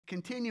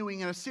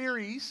continuing in a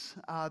series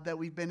that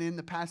we've been in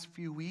the past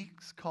few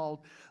weeks called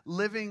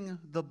Living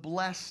the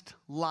Blessed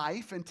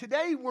Life. And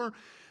today we're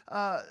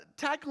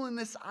tackling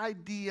this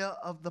idea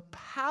of the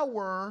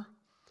power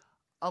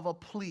of a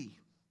plea.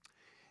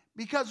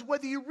 Because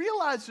whether you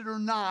realize it or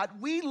not,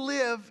 we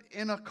live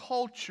in a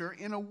culture,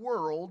 in a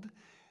world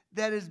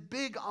that is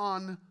big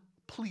on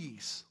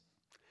pleas.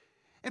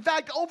 In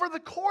fact, over the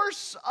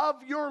course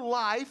of your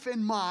life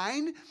and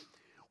mine,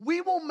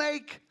 we will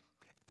make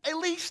at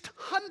least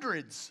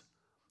hundreds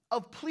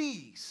of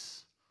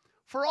pleas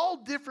for all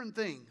different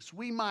things.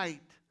 We might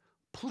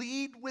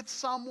plead with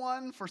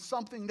someone for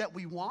something that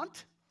we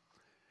want.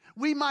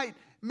 We might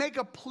make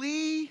a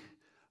plea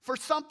for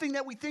something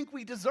that we think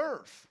we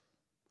deserve.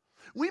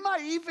 We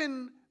might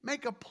even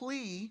make a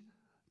plea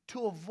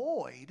to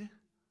avoid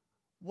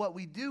what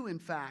we do, in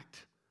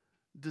fact,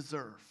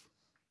 deserve.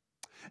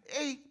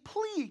 A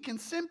plea can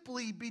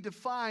simply be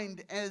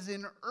defined as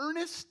an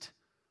earnest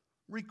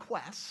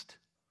request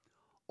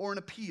or an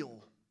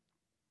appeal.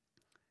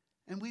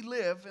 And we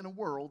live in a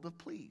world of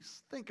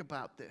pleas. Think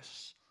about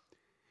this.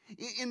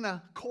 In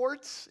the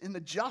courts, in the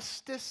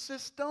justice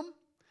system,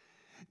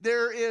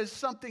 there is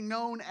something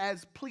known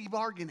as plea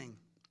bargaining.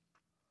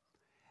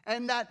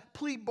 And that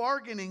plea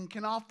bargaining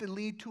can often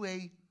lead to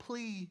a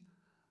plea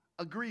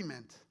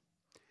agreement.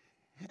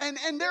 And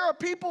there are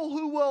people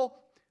who will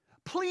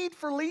plead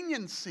for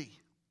leniency,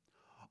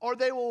 or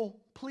they will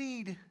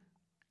plead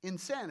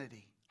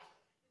insanity.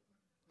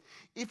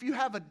 If you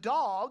have a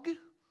dog,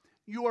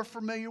 you are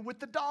familiar with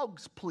the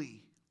dog's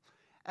plea,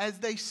 as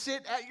they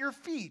sit at your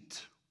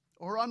feet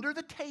or under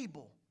the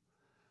table,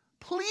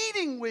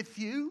 pleading with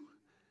you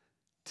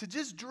to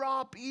just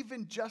drop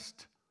even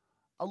just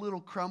a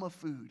little crumb of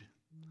food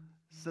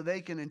so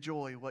they can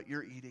enjoy what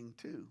you're eating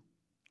too.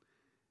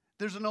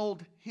 There's an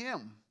old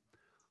hymn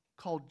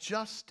called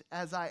Just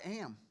As I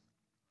Am.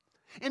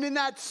 And in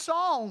that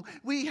song,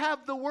 we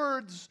have the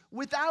words,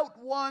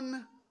 without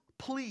one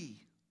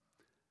plea,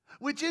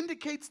 which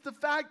indicates the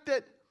fact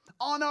that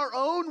on our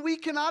own we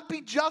cannot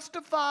be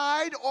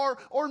justified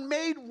or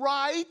made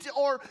right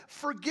or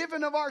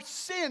forgiven of our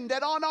sin,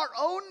 that on our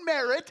own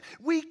merit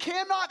we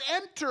cannot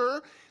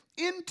enter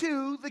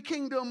into the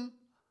kingdom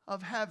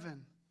of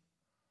heaven.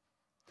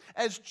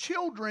 As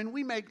children,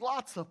 we make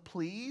lots of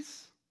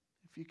pleas.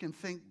 If you can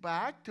think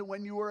back to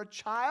when you were a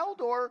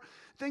child or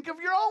think of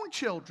your own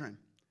children.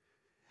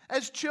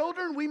 As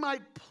children, we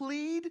might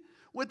plead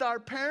with our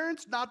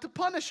parents not to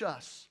punish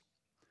us.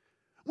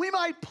 We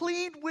might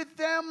plead with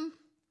them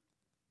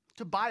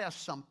to buy us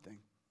something.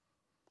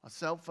 A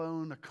cell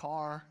phone, a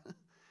car,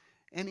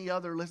 any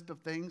other list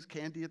of things,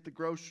 candy at the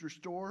grocery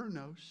store, who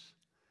knows.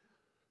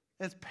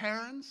 As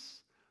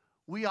parents,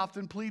 we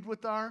often plead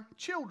with our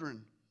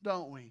children,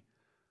 don't we?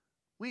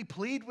 We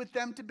plead with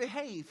them to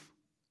behave.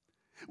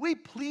 We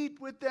plead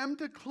with them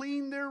to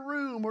clean their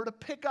room or to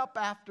pick up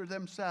after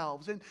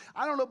themselves. And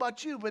I don't know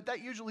about you, but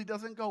that usually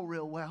doesn't go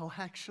real well,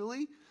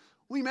 actually.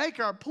 We make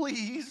our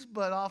pleas,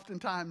 but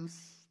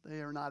oftentimes they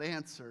are not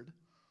answered.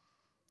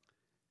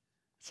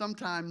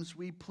 Sometimes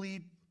we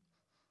plead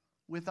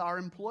with our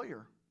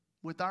employer,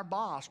 with our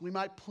boss. We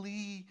might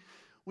plead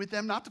with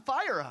them not to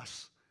fire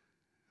us.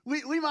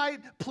 We might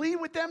plead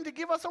with them to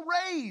give us a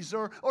raise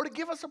or to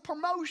give us a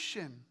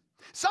promotion.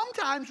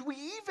 Sometimes we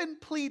even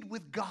plead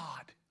with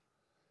God.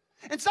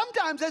 And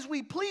sometimes as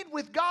we plead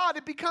with God,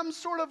 it becomes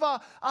sort of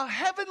a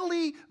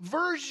heavenly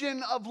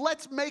version of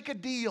let's make a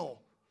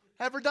deal.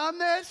 Ever done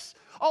this?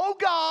 Oh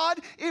God,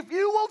 if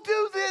you will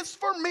do this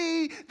for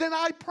me, then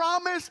I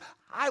promise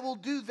I will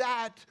do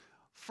that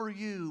for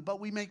you. But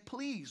we make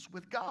pleas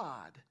with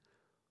God.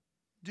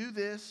 Do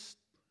this,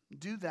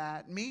 do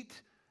that,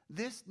 meet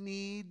this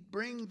need,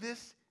 bring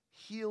this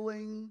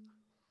healing,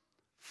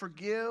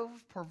 forgive,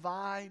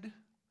 provide,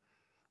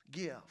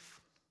 give.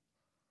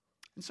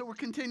 And so we're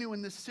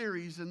continuing this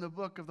series in the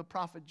book of the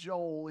prophet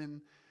Joel in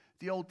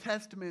the Old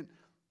Testament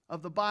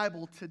of the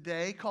Bible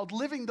today called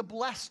Living the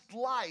Blessed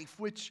Life,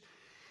 which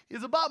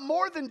is about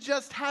more than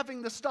just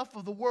having the stuff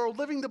of the world.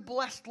 Living the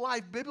blessed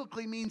life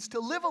biblically means to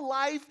live a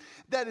life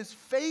that is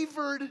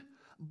favored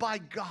by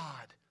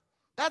God.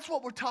 That's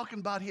what we're talking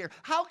about here.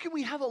 How can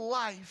we have a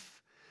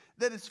life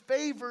that is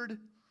favored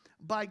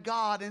by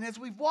God? And as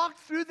we've walked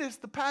through this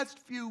the past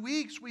few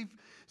weeks, we've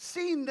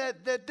seen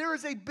that there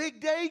is a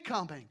big day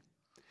coming.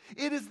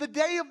 It is the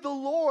day of the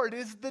Lord. It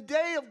is the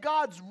day of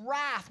God's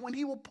wrath, when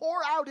He will pour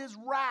out His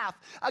wrath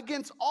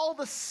against all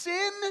the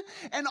sin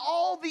and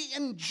all the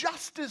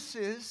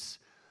injustices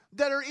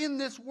that are in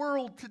this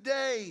world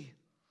today.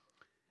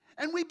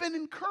 And we've been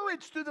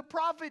encouraged through the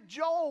prophet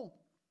Joel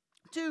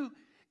to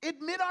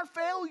admit our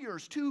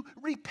failures, to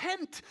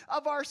repent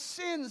of our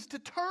sins, to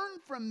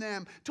turn from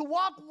them, to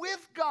walk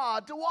with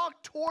God, to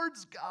walk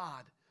towards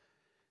God.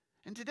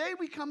 And today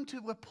we come to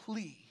a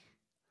plea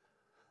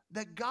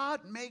that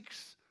God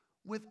makes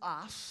with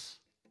us,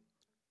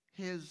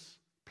 His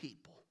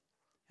people.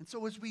 And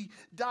so as we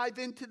dive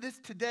into this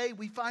today,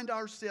 we find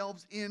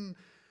ourselves in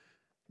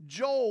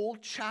Joel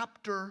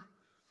chapter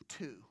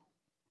 2.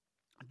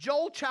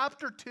 Joel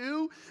chapter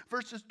 2,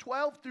 verses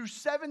 12 through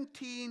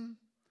 17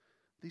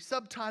 The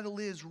subtitle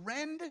is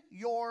Rend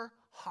Your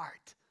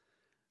Heart.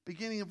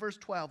 Beginning in verse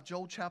 12,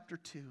 Joel chapter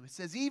 2. It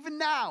says, even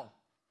now,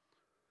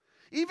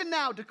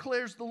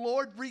 declares the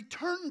Lord,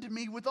 return to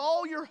me with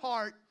all your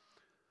heart,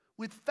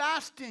 with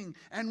fasting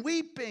and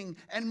weeping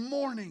and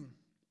mourning.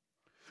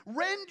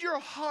 Rend your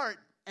heart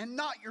and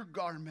not your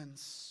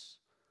garments.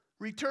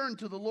 Return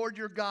to the Lord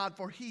your God,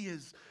 for he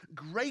is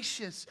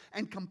gracious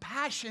and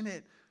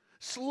compassionate,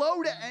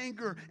 slow to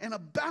anger and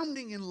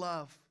abounding in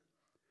love.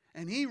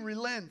 And he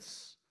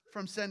relents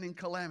from sending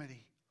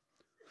calamity.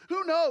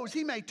 Who knows,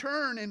 he may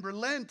turn and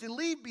relent and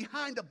leave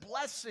behind a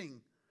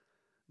blessing,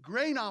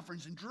 grain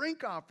offerings and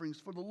drink offerings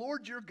for the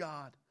Lord your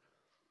God.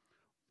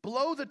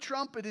 Blow the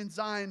trumpet in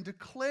Zion,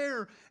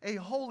 declare a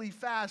holy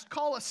fast,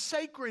 call a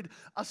sacred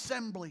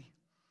assembly.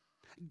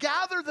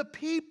 Gather the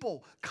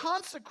people,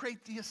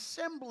 consecrate the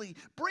assembly,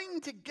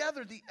 bring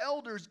together the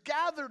elders,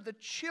 gather the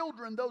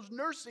children, those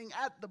nursing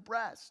at the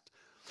breast.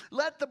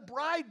 Let the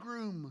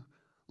bridegroom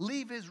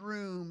leave his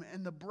room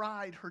and the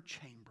bride her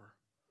chamber.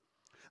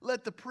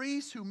 Let the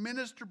priests who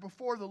minister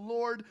before the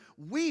Lord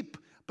weep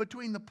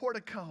between the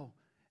portico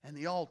and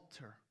the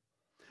altar.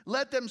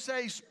 Let them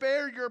say,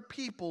 spare your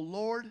people,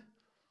 Lord.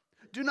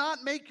 Do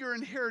not make your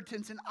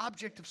inheritance an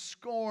object of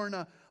scorn,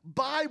 a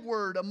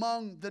byword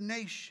among the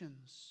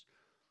nations.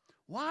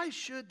 Why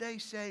should they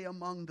say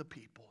among the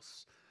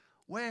peoples,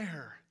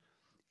 where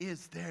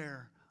is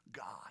their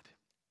God?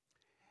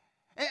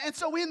 And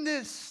so in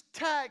this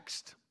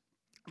text,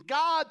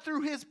 God,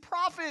 through his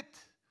prophet,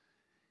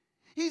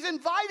 he's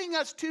inviting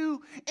us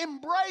to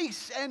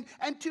embrace and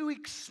to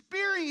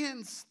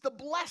experience the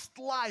blessed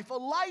life, a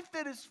life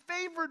that is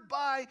favored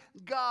by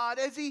God,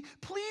 as he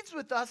pleads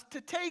with us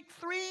to take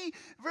three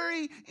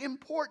very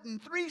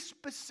important, three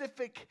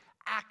specific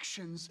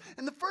actions.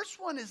 And the first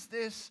one is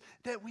this,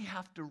 that we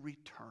have to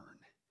return.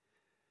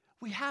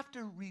 We have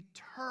to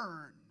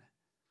return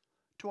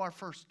to our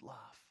first love.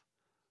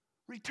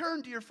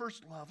 Return to your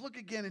first love. Look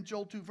again in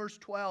Joel 2, verse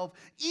 12.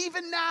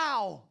 Even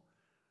now,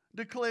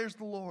 declares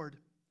the Lord,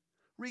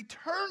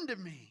 return to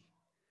me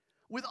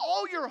with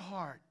all your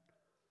heart,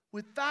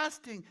 with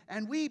fasting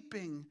and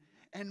weeping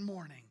and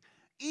mourning.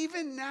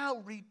 Even now,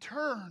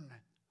 return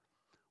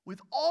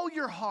with all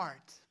your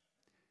heart.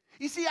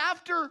 You see,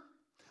 after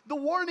the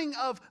warning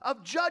of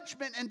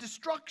judgment and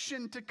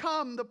destruction to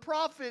come, the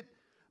prophet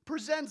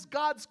presents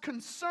God's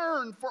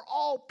concern for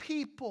all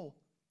people.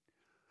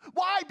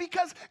 Why?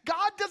 Because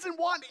God doesn't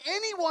want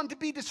anyone to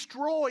be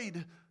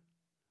destroyed.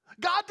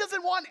 God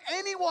doesn't want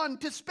anyone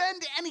to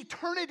spend an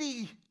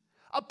eternity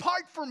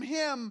apart from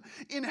him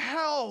in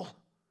hell.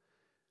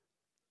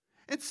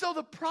 And so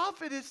the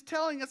prophet is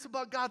telling us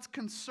about God's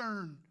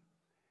concern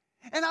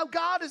and how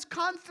God is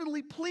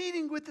constantly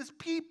pleading with his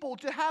people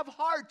to have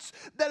hearts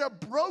that are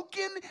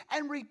broken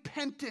and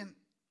repentant.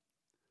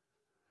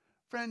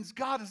 Friends,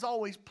 God is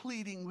always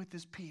pleading with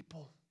his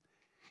people.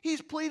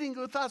 He's pleading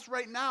with us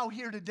right now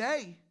here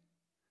today.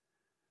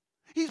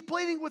 He's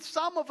pleading with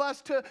some of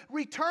us to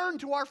return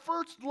to our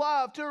first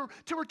love, to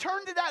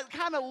return to that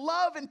kind of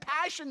love and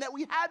passion that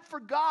we had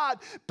for God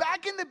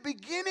back in the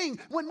beginning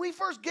when we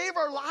first gave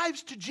our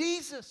lives to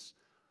Jesus.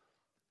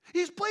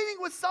 He's pleading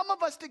with some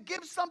of us to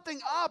give something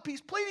up.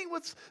 He's pleading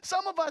with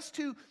some of us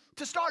to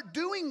start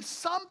doing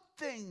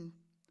something.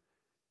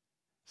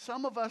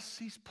 Some of us,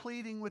 he's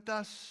pleading with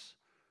us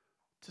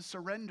to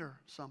surrender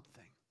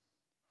something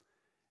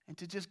and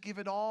to just give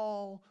it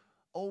all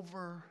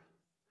over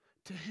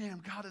to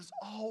him. God is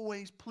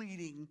always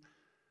pleading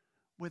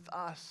with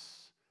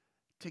us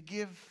to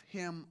give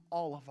him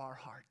all of our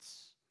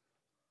hearts,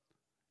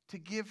 to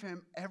give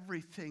him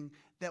everything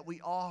that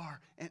we are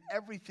and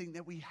everything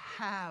that we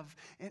have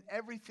and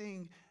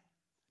everything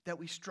that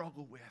we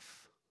struggle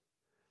with.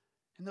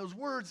 And those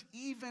words,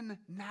 even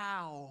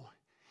now,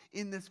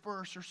 in this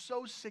verse are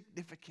so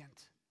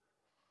significant.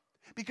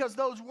 Because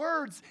those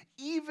words,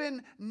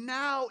 even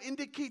now,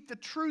 indicate the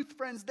truth,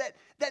 friends, that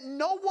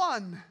no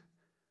one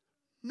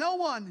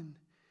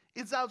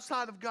is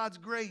outside of God's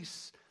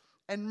grace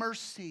and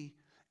mercy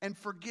and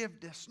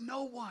forgiveness.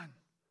 No one.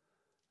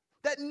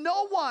 That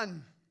no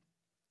one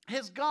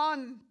has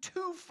gone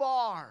too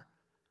far.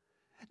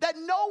 That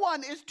no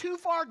one is too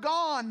far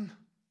gone.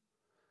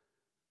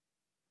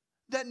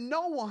 That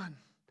no one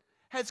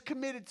has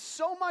committed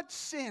so much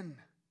sin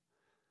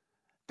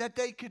that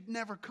they could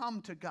never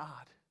come to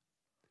God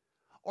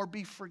or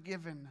be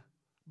forgiven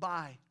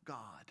by God.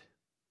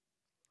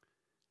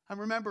 I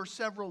remember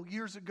several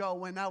years ago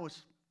when I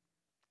was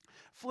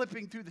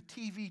flipping through the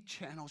TV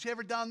channels. You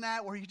ever done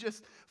that where you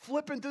just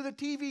flipping through the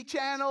TV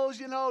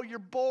channels, you know, you're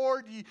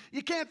bored,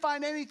 you can't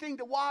find anything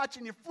to watch,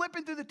 and you're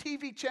flipping through the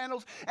TV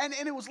channels, and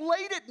it was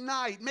late at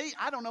night.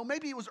 I don't know,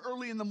 maybe it was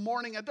early in the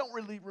morning. I don't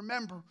really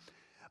remember.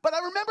 But I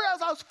remember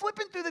as I was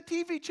flipping through the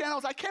TV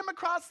channels, I came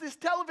across this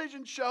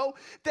television show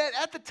that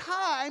at the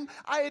time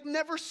I had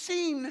never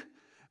seen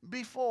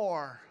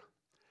before.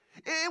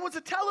 It was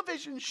a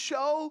television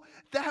show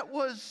that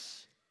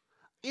was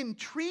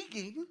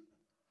intriguing.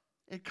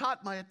 It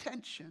caught my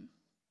attention.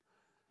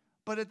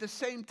 But at the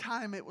same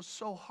time, it was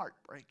so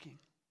heartbreaking.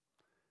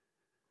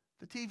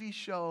 The TV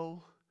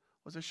show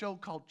was a show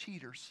called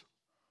Cheaters.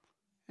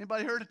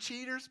 Anybody heard of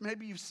Cheaters?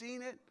 Maybe you've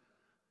seen it.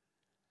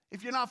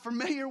 If you're not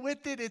familiar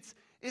with it, it's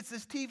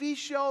this TV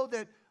show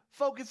that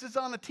focuses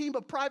on a team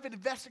of private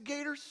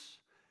investigators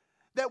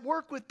that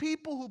work with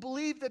people who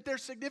believe that their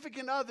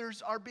significant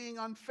others are being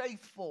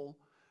unfaithful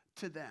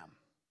to them.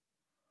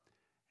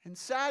 And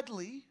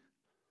sadly,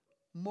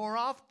 more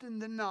often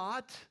than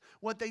not,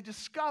 what they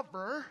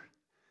discover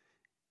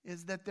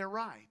is that they're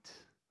right.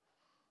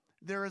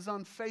 There is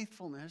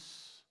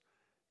unfaithfulness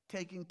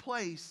taking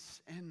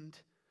place, and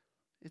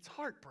it's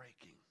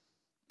heartbreaking.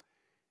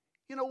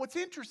 You know, what's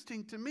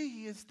interesting to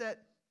me is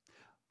that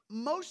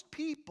most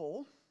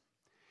people,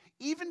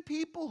 even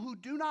people who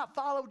do not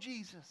follow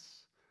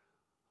Jesus,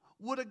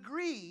 would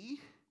agree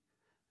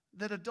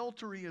that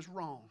adultery is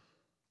wrong.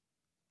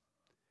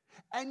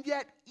 And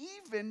yet,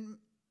 even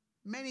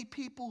many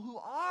people who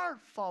are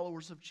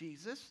followers of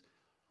Jesus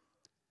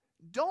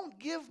don't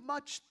give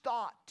much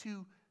thought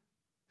to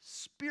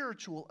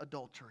spiritual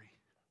adultery,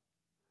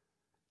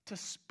 to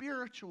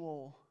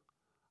spiritual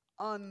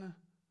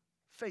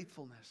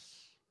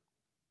unfaithfulness.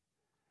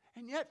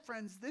 And yet,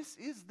 friends, this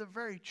is the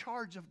very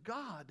charge of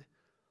God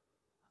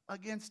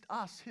against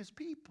us, his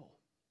people.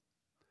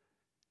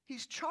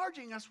 He's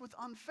charging us with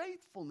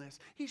unfaithfulness.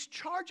 He's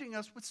charging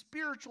us with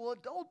spiritual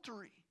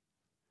adultery.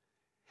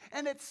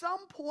 And at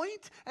some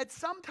point, at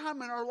some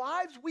time in our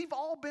lives, we've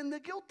all been the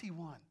guilty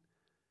one.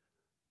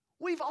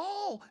 We've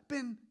all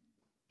been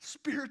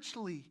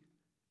spiritually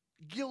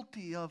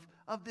guilty of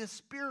this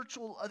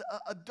spiritual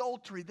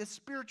adultery, this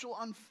spiritual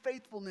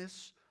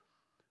unfaithfulness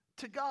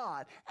to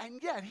God.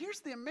 And yet,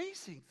 here's the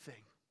amazing thing.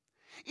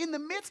 In the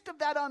midst of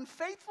that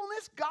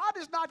unfaithfulness, God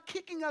is not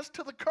kicking us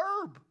to the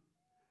curb.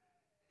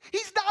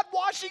 He's not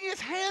washing his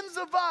hands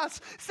of us,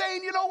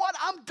 saying, you know what,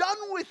 I'm done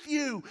with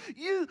you.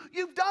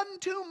 You've done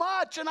too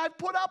much, and I've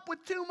put up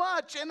with too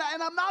much, and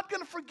I'm not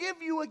going to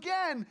forgive you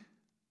again.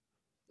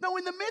 No,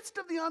 in the midst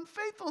of the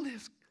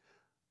unfaithfulness,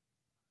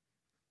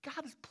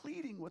 God is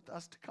pleading with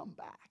us to come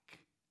back.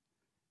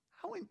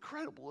 How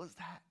incredible is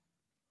that?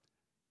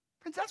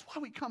 Friends, that's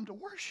why we come to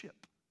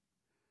worship.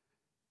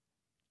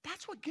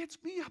 That's what gets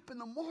me up in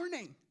the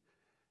morning.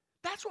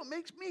 That's what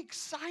makes me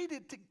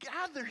excited to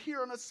gather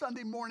here on a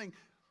Sunday morning.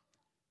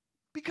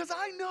 Because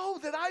I know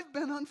that I've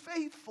been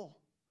unfaithful.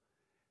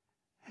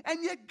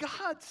 And yet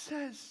God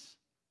says,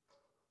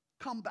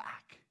 come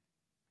back.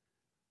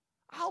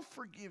 I'll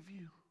forgive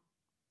you.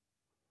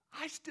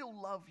 I still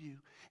love you.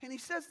 And he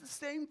says the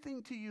same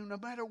thing to you, no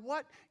matter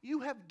what you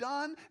have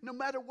done, no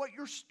matter what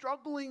you're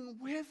struggling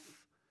with,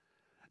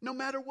 no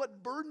matter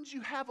what burdens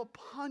you have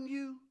upon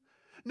you,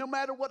 no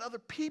matter what other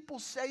people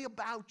say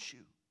about you.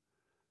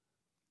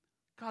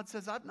 God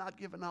says, I've not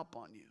given up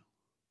on you.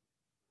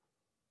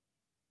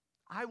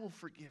 I will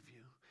forgive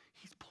you.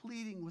 He's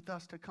pleading with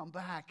us to come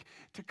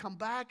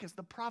back, as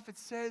the prophet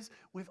says,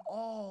 with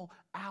all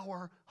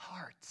our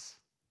hearts.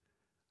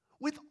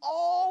 With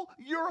all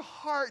your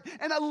heart.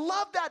 And I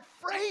love that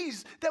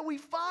phrase that we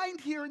find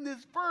here in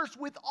this verse,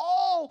 with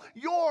all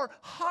your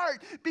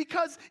heart,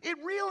 because it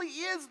really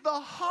is the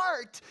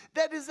heart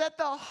that is at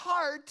the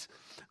heart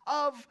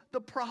of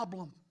the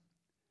problem.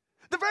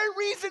 The very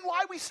reason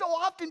why we so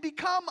often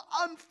become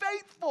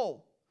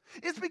unfaithful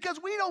is because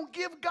we don't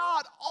give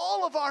God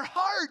all of our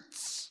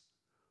hearts.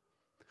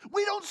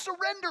 We don't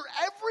surrender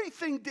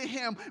everything to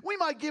him. We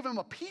might give him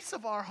a piece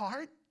of our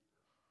heart.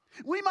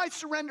 We might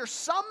surrender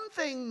some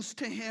things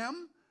to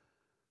him,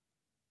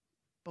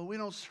 but we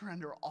don't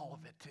surrender all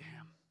of it to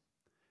him.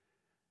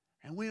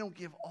 And we don't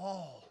give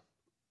all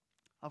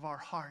of our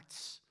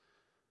hearts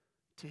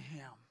to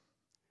him.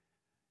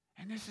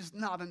 And this is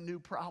not a new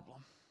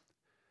problem.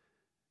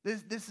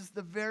 This is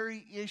the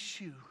very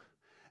issue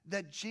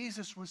that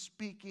Jesus was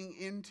speaking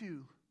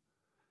into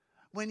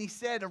when he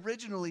said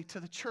originally to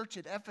the church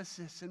at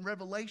Ephesus in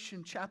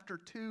Revelation chapter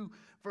 2,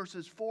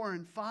 verses 4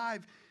 and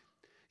 5,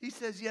 he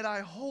says, yet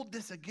I hold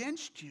this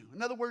against you.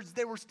 In other words,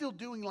 they were still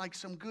doing like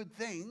some good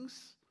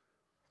things.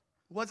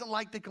 It wasn't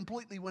like they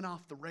completely went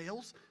off the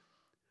rails.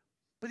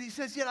 But he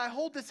says, yet I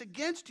hold this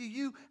against you.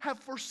 You have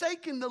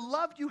forsaken the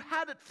love you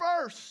had at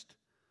first.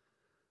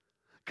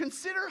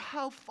 Consider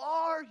how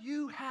far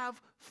you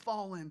have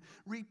fallen.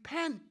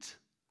 Repent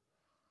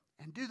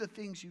and do the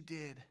things you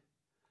did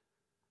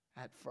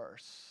at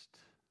first.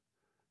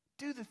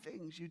 Do the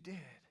things you did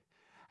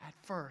at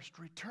first.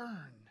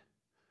 Return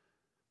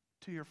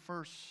to your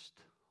first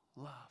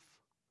love.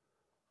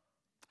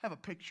 I have a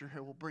picture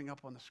here we'll bring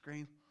up on the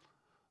screen.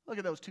 Look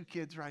at those two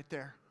kids right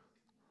there.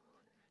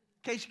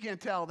 In case you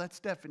can't tell, that's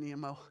Stephanie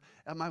and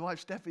my wife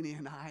Stephanie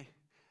and I.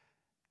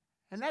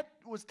 And that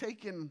was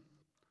taken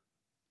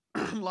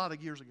a lot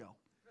of years ago.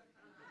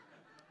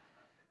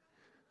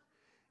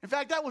 In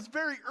fact, that was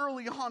very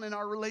early on in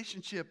our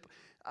relationship.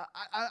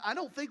 I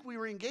don't think we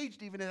were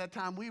engaged even at that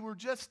time. We were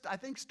just, I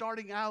think,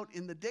 starting out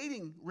in the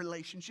dating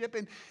relationship.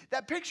 And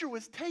that picture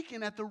was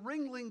taken at the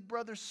Ringling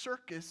Brothers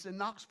Circus in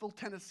Knoxville,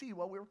 Tennessee,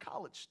 while we were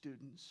college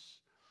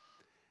students.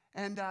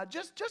 And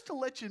just to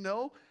let you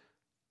know,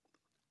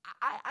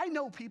 I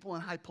know people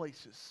in high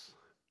places.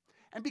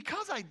 And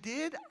because I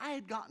did, I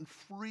had gotten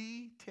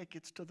free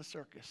tickets to the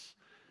circus.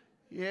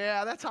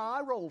 Yeah, that's how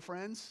I roll,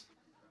 friends.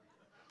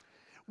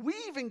 We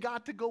even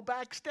got to go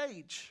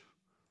backstage.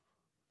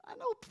 I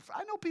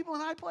know people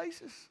in high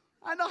places.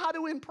 I know how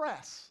to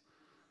impress.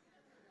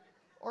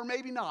 Or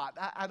maybe not.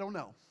 I don't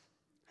know.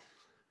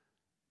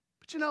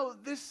 But you know,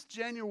 this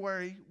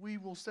January, we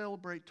will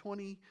celebrate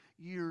 20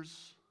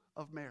 years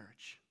of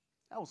marriage.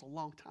 That was a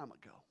long time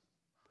ago.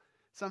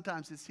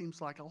 Sometimes it seems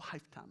like a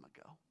lifetime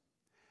ago.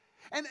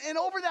 And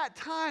over that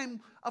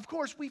time, of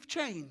course, we've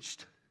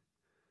changed.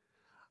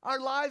 Our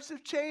lives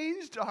have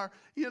changed. Our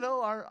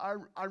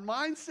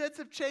mindsets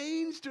have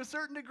changed to a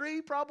certain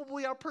degree.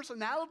 Probably our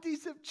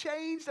personalities have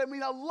changed. I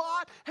mean, a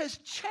lot has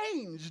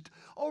changed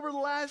over the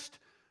last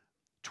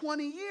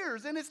 20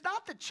 years. And it's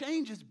not that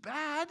change is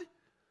bad.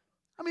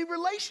 I mean,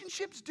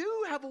 relationships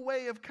do have a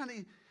way of kind of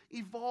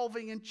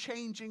evolving and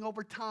changing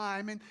over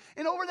time. And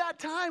over that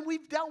time,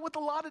 we've dealt with a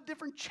lot of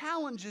different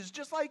challenges,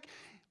 just like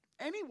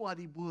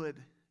anybody would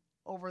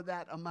over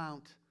that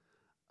amount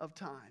of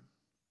time.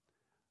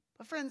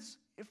 But friends,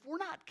 if we're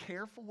not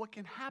careful, what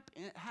can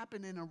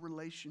happen in a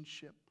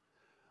relationship,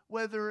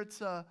 whether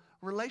it's a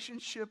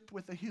relationship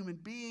with a human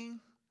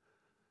being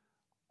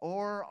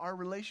or our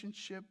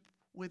relationship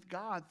with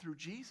God through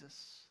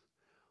Jesus,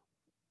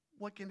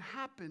 what can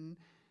happen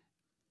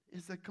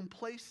is that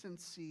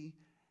complacency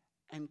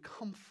and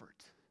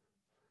comfort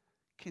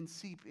can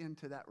seep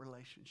into that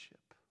relationship.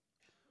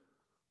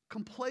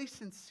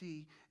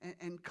 Complacency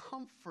and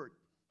comfort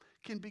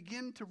can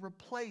begin to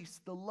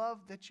replace the love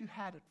that you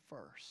had at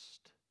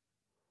first.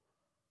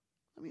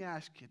 Let me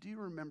ask you, do you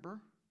remember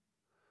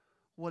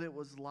what it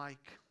was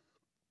like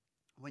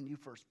when you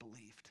first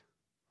believed?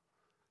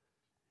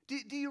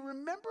 Do you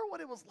remember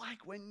what it was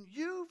like when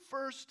you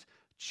first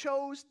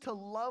chose to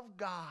love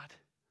God,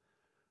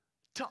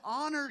 to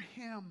honor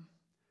Him,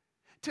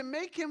 to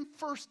make Him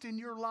first in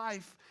your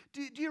life?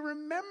 Do you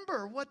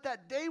remember what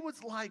that day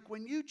was like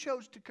when you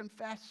chose to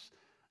confess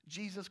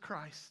Jesus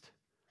Christ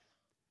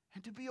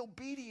and to be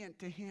obedient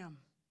to Him?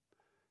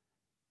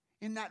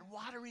 In that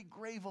watery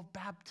grave of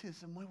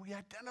baptism, when we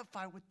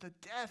identify with the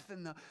death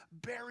and the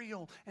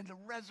burial and the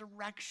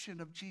resurrection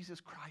of Jesus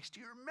Christ.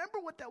 Do you remember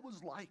what that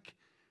was like?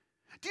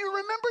 Do you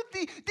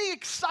remember the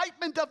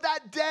excitement of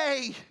that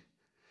day,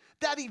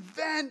 that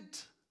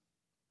event?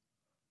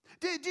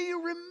 Do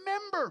you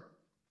remember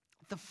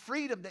the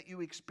freedom that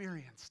you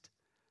experienced?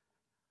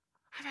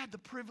 I've had the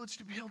privilege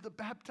to be able to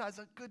baptize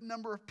a good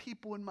number of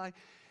people in my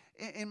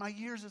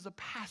years as a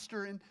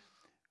pastor, and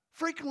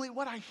frequently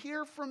what I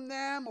hear from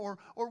them or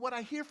what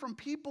I hear from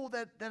people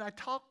that I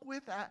talk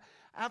with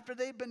after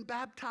they've been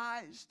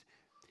baptized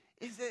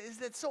is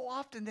that so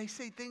often they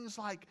say things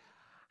like,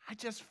 I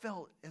just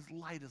felt as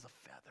light as a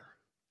feather.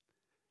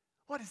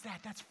 What is that?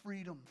 That's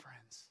freedom,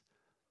 friends.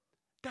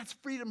 That's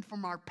freedom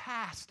from our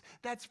past.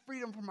 That's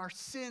freedom from our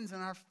sins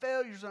and our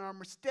failures and our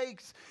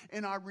mistakes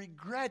and our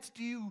regrets.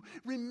 Do you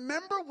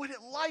remember what it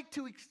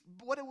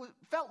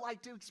felt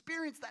like to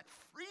experience that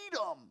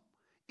freedom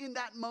in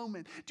that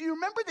moment? Do you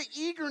remember the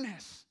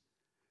eagerness?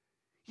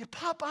 You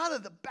pop out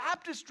of the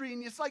baptistry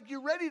and it's like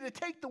you're ready to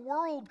take the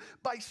world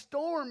by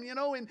storm,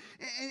 and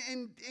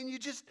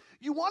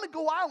you want to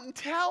go out and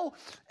tell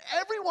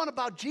everyone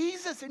about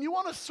Jesus, and you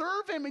want to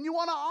serve Him, and you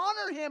want to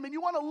honor Him, and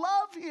you want to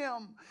love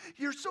Him.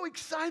 You're so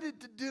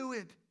excited to do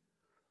it.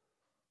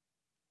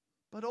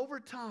 But over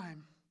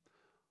time,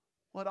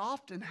 what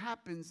often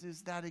happens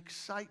is that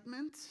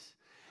excitement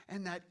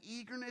and that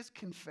eagerness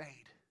can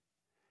fade.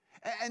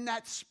 And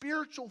that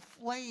spiritual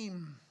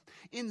flame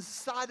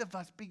inside of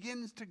us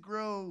begins to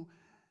grow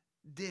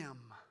dim.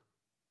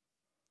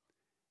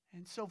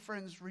 And so,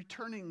 friends,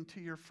 returning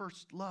to your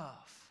first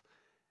love,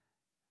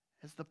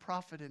 as the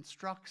prophet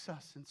instructs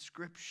us in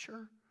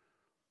Scripture,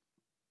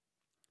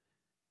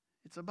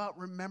 it's about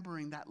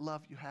remembering that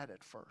love you had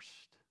at first.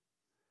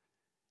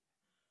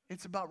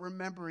 It's about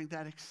remembering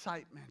that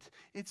excitement.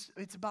 It's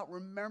about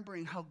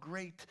remembering how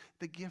great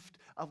the gift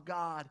of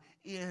God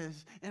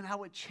is and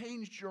how it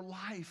changed your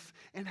life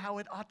and how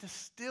it ought to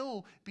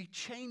still be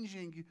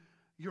changing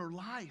your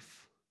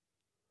life.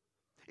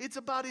 It's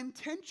about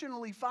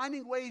intentionally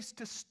finding ways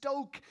to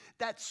stoke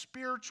that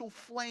spiritual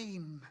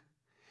flame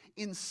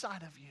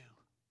inside of you.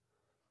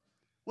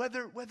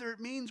 Whether it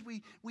means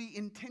we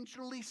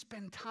intentionally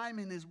spend time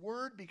in His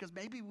Word because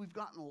maybe we've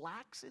gotten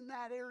lax in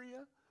that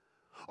area,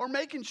 or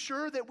making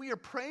sure that we are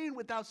praying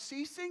without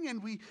ceasing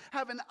and we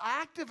have an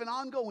active and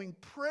ongoing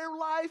prayer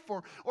life,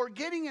 or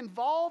getting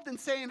involved and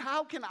saying,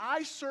 how can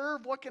I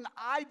serve? What can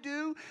I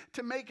do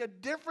to make a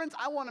difference?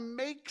 I want to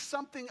make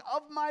something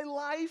of my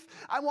life.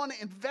 I want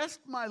to invest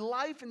my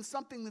life in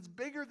something that's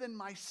bigger than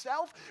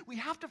myself. We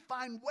have to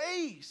find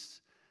ways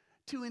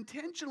to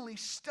intentionally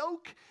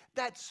stoke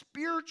that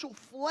spiritual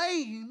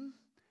flame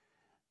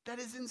that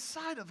is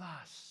inside of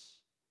us.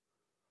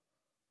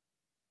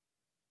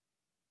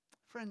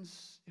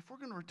 Friends, if we're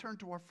going to return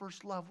to our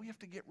first love, we have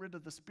to get rid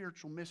of the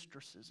spiritual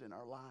mistresses in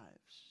our lives.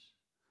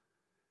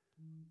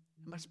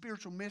 And by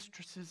spiritual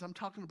mistresses, I'm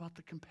talking about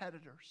the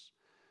competitors.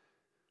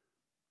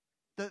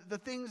 The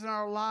things in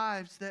our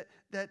lives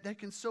that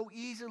can so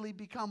easily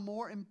become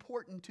more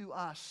important to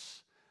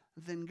us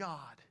than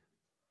God.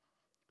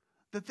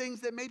 The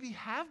things that maybe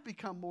have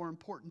become more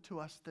important to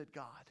us than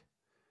God.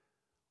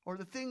 Or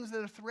the things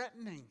that are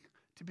threatening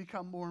to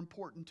become more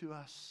important to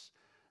us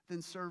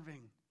than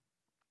serving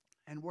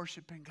and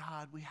worshiping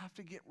God. We have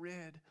to get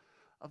rid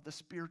of the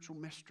spiritual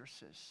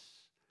mistresses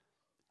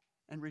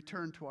and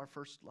return to our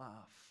first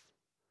love.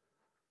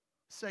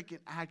 Second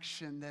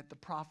action that the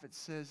prophet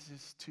says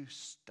is to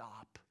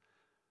stop.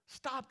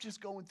 Stop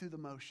just going through the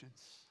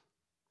motions.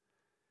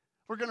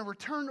 We're going to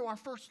return to our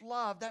first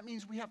love. That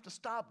means we have to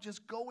stop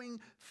just going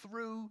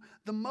through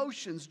the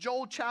motions.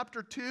 Joel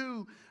chapter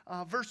 2,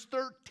 verse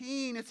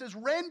 13, it says,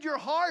 "Rend your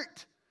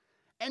heart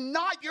and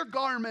not your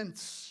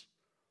garments.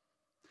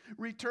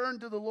 Return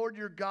to the Lord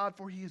your God,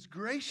 for he is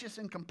gracious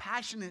and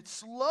compassionate,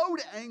 slow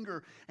to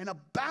anger, and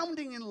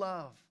abounding in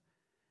love.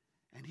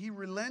 And he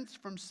relents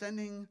from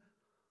sending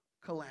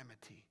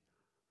calamity."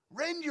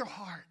 Rend your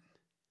heart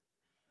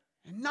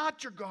and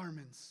not your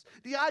garments.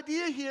 The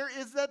idea here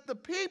is that the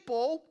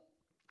people,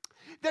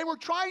 they were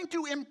trying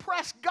to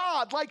impress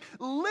God, like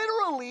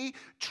literally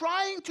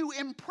trying to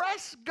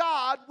impress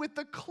God with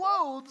the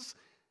clothes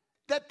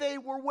that they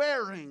were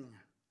wearing.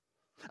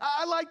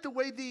 I like the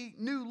way the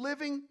New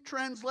Living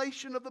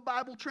Translation of the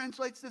Bible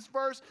translates this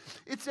verse.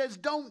 It says,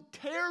 "Don't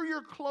tear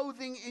your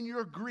clothing in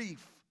your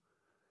grief.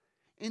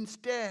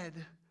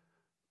 Instead,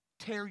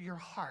 tear your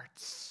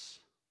hearts."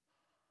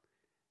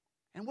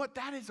 And what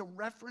that is a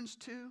reference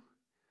to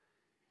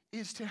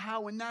is to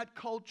how in that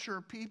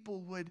culture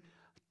people would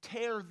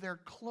tear their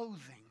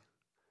clothing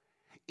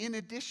in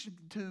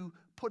addition to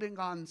putting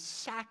on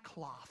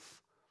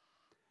sackcloth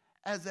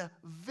as a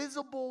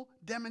visible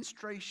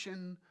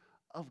demonstration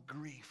of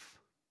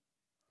grief.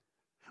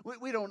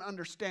 We don't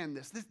understand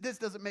this. This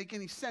doesn't make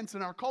any sense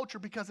in our culture,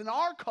 because in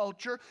our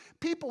culture,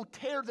 people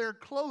tear their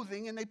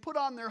clothing and they put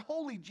on their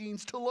holy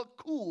jeans to look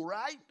cool,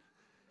 right?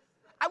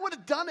 I would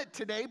have done it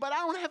today, but I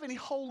don't have any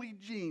holy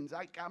jeans.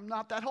 I'm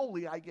not that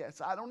holy, I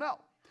guess. I don't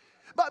know.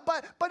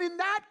 But in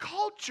that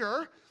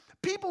culture,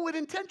 people would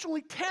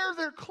intentionally tear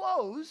their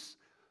clothes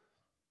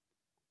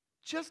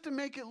just to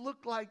make it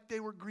look like they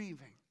were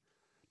grieving.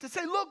 To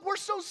say, look, we're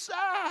so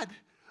sad.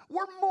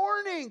 We're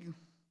mourning.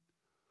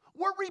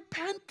 We're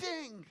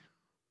repenting.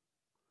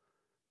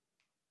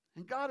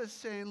 And God is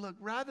saying, look,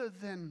 rather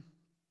than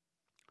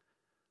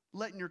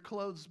letting your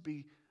clothes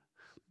be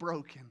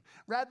broken,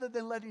 rather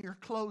than letting your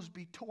clothes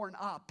be torn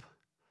up,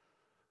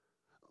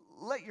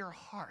 let your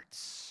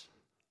hearts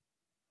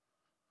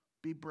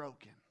be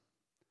broken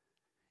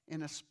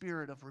in a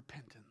spirit of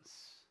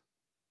repentance.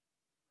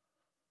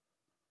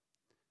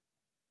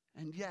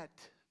 And yet,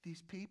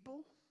 these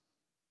people,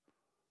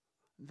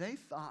 they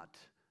thought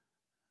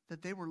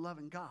that they were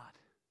loving God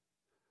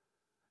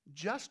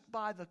just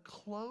by the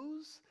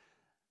clothes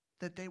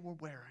that they were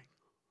wearing.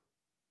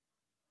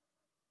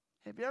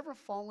 Have you ever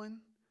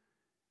fallen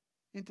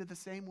into the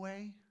same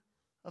way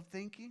of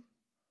thinking?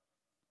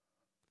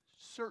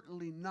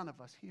 Certainly none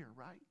of us here,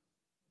 right?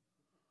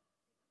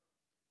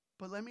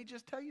 But let me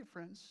just tell you,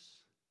 friends,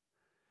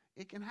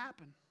 it can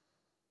happen.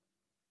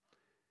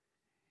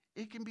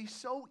 It can be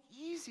so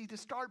easy to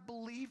start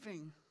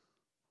believing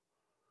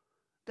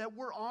that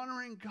we're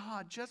honoring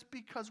God just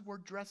because we're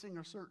dressing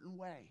a certain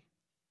way,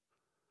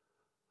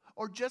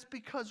 or just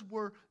because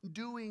we're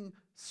doing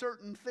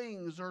certain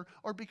things, or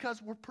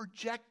because we're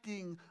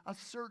projecting a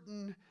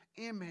certain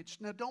image.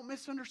 Now, don't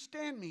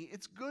misunderstand me.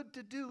 It's good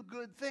to do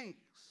good things,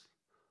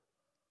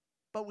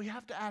 but we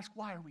have to ask,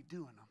 why are we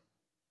doing them?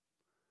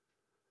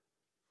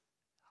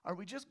 Are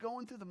we just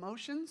going through the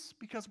motions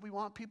because we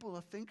want people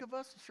to think of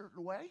us a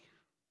certain way?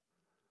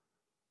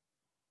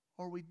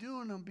 Or are we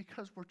doing them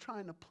because we're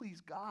trying to please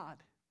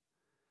God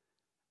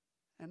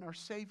and our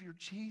Savior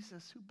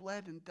Jesus, who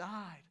bled and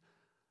died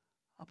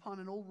upon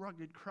an old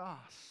rugged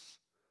cross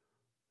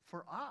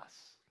for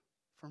us,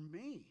 for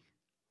me,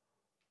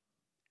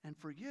 and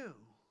for you?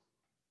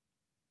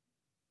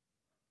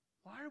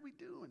 Why are we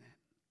doing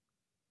it?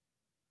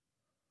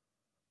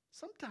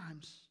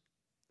 Sometimes,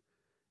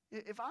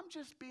 if I'm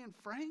just being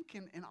frank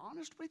and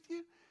honest with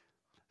you,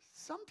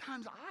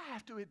 sometimes I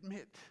have to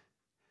admit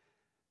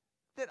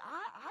that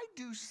I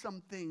do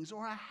some things,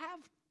 or I have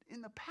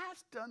in the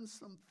past done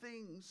some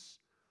things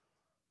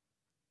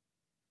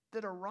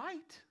that are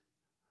right,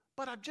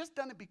 but I've just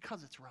done it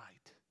because it's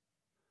right.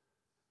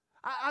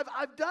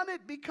 I've done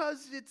it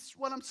because it's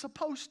what I'm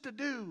supposed to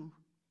do,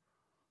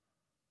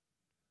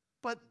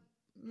 but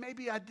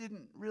maybe I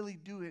didn't really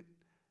do it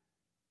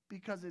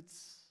because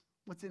it's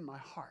what's in my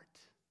heart.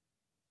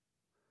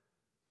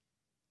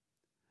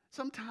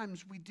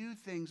 Sometimes we do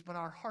things, but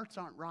our hearts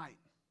aren't right.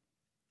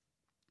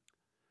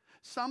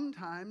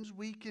 Sometimes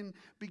we can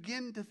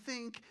begin to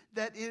think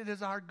that it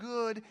is our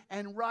good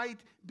and right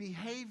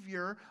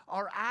behavior,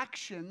 our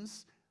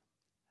actions,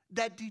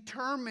 that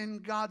determine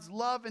God's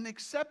love and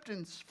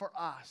acceptance for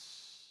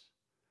us.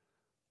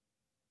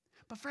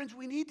 But friends,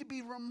 we need to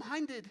be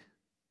reminded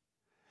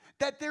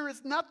that there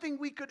is nothing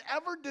we could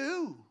ever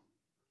do.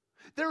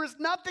 There is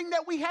nothing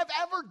that we have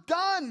ever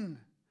done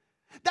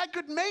that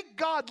could make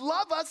God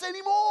love us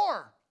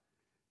anymore.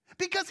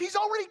 Because he's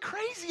already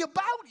crazy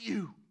about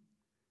you.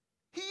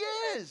 He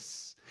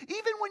is.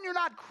 Even when you're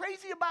not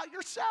crazy about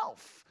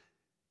yourself,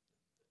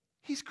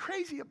 he's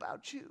crazy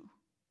about you.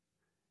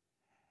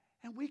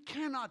 And we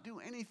cannot do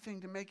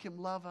anything to make him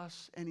love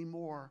us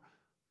anymore,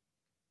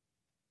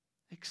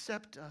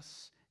 accept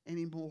us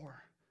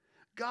anymore.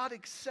 God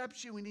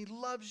accepts you and he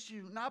loves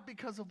you, not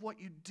because of what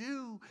you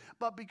do,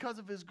 but because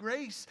of his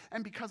grace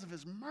and because of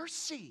his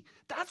mercy.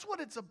 That's what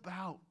it's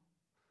about.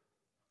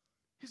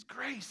 His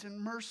grace and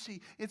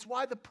mercy. It's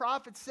why the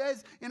prophet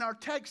says in our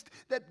text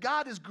that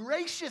God is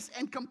gracious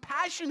and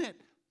compassionate.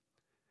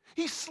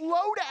 He's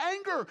slow to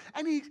anger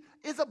and he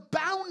is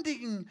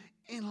abounding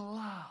in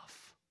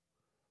love.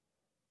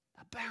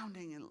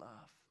 Abounding in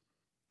love.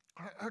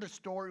 I heard a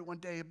story one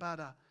day about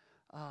a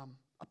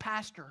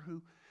pastor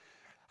who,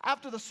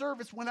 after the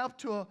service, went up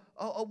to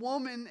a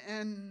woman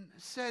and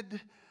said,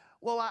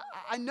 well,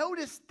 I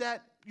noticed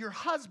that your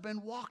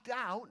husband walked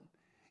out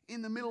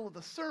in the middle of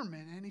the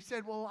sermon. And he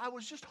said, well, I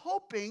was just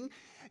hoping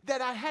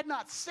that I had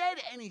not said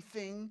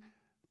anything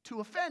to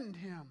offend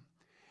him.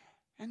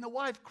 And the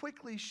wife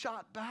quickly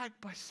shot back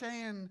by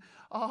saying,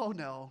 oh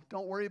no,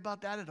 don't worry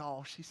about that at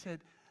all. She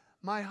said,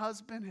 my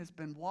husband has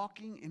been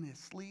walking in his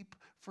sleep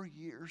for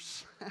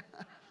years.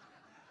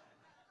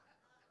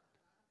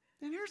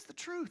 And here's the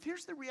truth.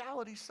 Here's the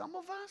reality. Some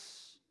of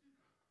us,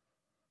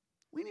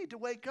 we need to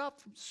wake up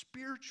from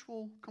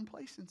spiritual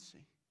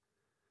complacency.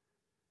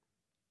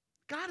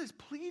 God is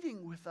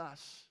pleading with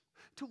us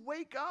to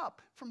wake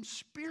up from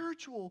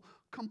spiritual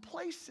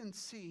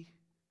complacency,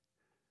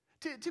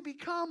 to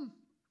become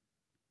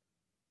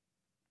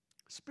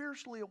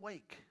spiritually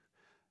awake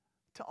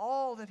to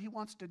all that he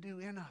wants to do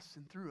in us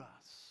and through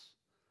us.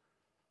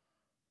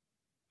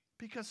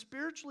 Because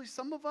spiritually,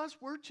 some of us,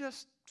 we're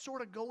just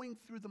sort of going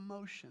through the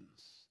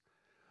motions.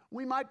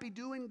 We might be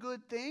doing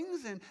good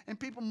things, and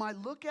people might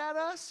look at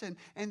us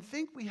and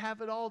think we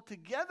have it all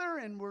together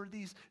and we're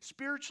these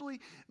spiritually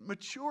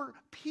mature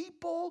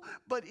people,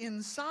 but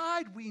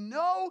inside we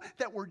know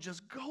that we're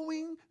just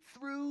going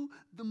through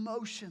the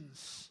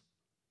motions.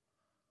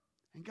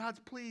 And God's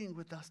pleading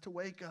with us to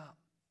wake up.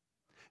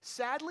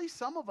 Sadly,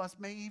 some of us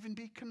may even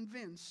be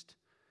convinced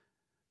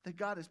that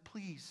God is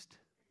pleased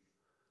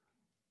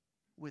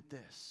with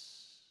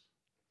this.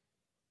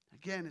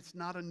 Again, it's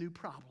not a new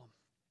problem.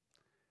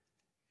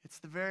 It's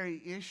the very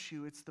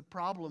issue. It's the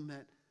problem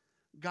that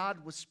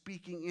God was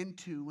speaking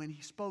into when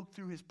he spoke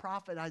through his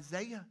prophet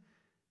Isaiah.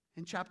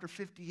 In chapter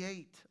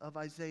 58 of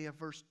Isaiah,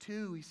 verse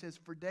 2, he says,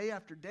 for day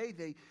after day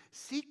they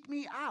seek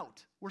me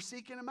out. We're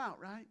seeking him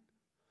out, right?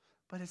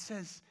 But it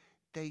says,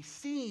 they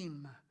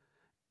seem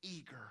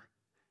eager.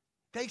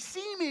 They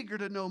seem eager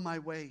to know my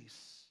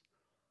ways.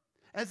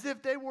 As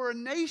if they were a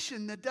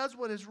nation that does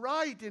what is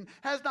right and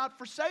has not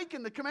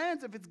forsaken the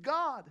commands of its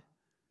God.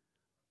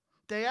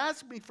 They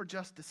ask me for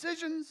just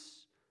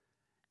decisions,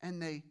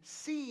 and they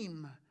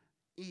seem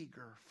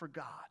eager for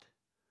God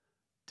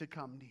to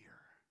come near.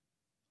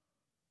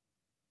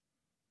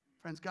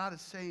 Friends, God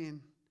is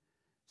saying,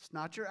 it's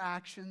not your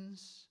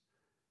actions,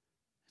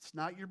 it's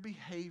not your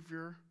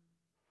behavior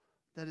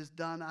that is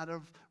done out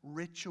of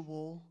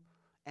ritual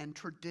and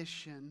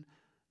tradition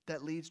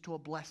that leads to a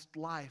blessed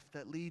life,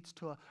 that leads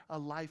to a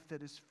life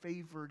that is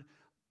favored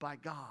by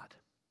God.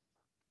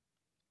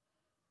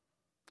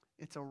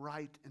 It's a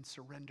right and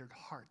surrendered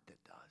heart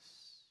that does.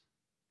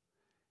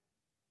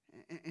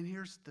 And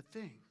here's the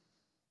thing.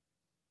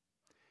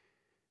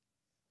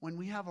 When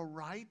we have a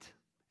right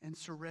and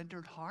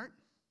surrendered heart,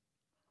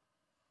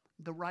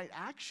 the right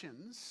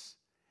actions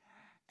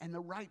and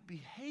the right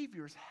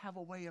behaviors have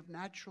a way of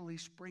naturally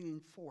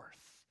springing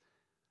forth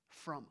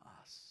from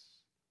us.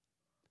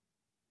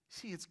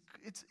 See,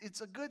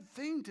 it's a good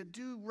thing to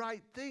do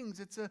right things.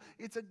 It's a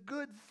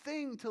good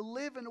thing to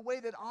live in a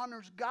way that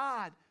honors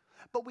God.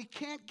 But we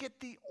can't get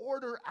the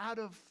order out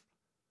of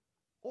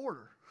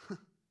order.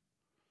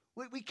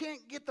 We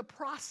can't get the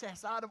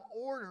process out of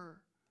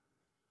order.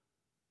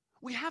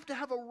 We have to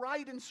have a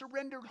right and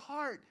surrendered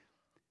heart.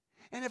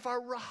 And if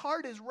our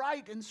heart is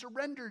right and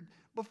surrendered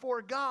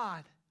before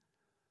God,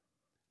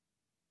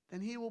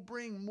 then he will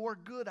bring more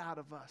good out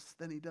of us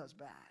than he does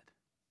bad.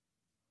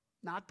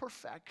 Not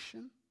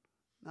perfection.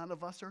 None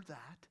of us are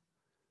that.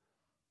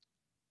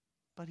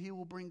 But he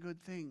will bring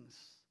good things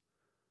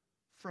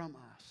from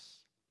us.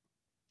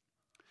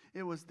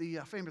 It was the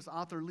famous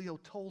author Leo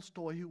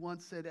Tolstoy who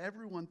once said,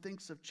 everyone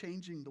thinks of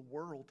changing the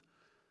world,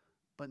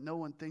 but no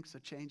one thinks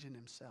of changing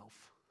himself.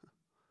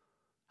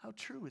 How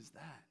true is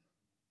that?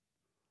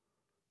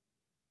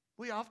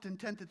 We often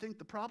tend to think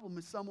the problem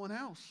is someone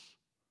else.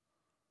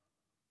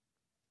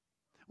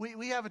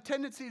 We have a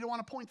tendency to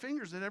want to point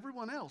fingers at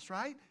everyone else,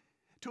 right?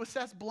 To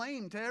assess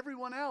blame to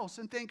everyone else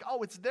and think,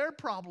 oh, it's their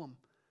problem.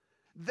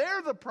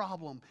 They're the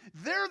problem.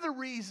 They're the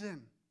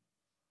reason.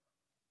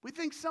 We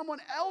think someone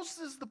else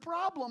is the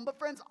problem, but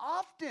friends,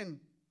 often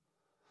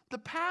the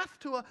path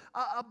to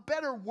a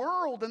better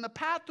world and the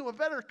path to a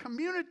better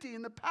community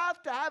and the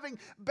path to having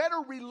better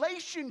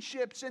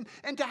relationships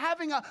and to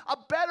having a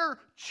better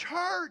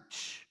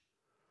church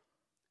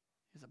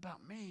is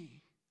about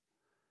me.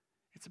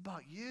 It's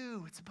about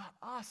you. It's about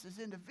us as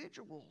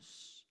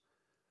individuals.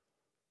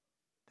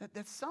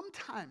 That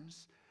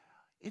sometimes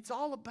it's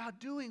all about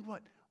doing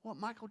what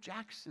Michael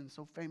Jackson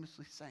so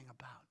famously sang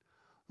about.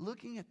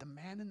 Looking at the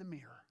man in the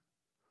mirror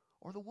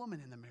or the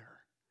woman in the mirror.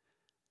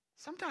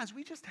 Sometimes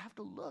we just have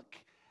to look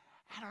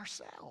at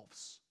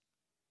ourselves.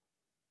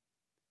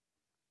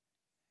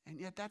 And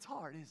yet that's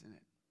hard, isn't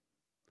it?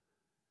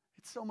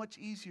 It's so much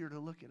easier to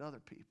look at other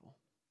people.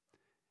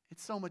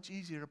 It's so much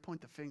easier to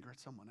point the finger at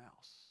someone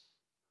else.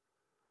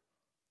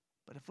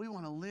 But if we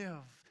want to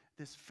live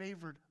this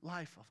favored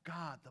life of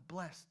God, the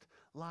blessed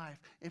life,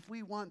 if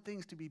we want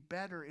things to be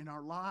better in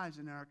our lives,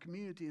 in our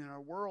community, in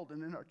our world,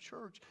 and in our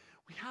church,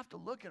 we have to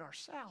look at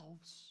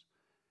ourselves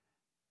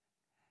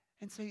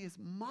and say, is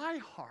my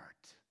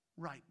heart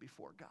right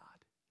before God?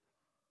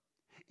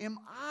 Am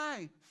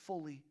I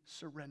fully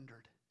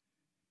surrendered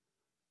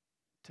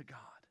to God?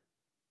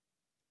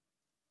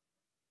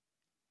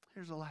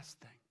 Here's the last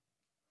thing.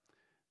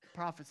 The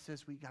prophet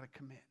says we got to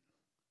commit.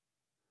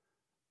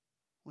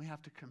 We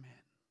have to commit.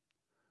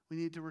 We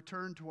need to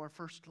return to our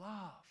first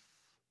love.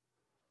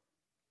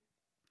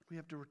 We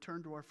have to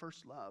return to our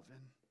first love.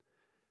 And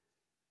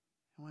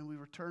when we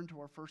return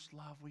to our first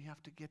love, we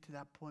have to get to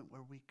that point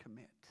where we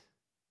commit.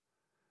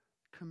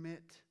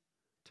 Commit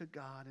to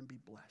God and be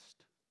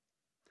blessed.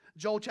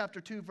 Joel chapter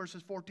 2,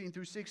 verses 14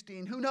 through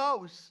 16. Who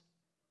knows?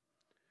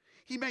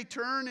 He may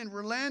turn and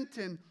relent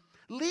and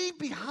leave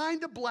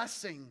behind a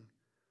blessing,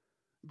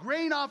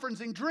 grain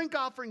offerings and drink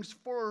offerings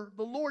for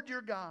the Lord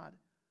your God.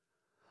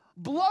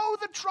 Blow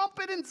the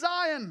trumpet in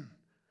Zion.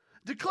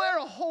 Declare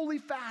a holy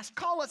fast.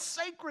 Call a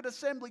sacred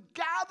assembly.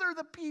 Gather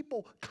the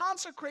people.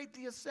 Consecrate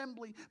the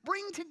assembly.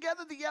 Bring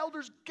together the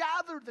elders.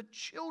 Gather the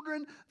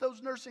children,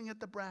 those nursing at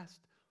the breast.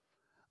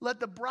 Let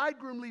the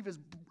bridegroom leave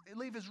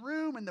his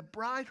room and the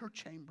bride her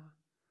chamber.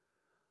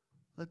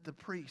 Let the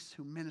priests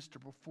who minister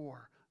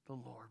before the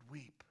Lord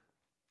weep.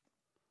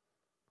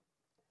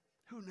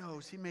 Who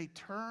knows? He may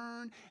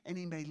turn and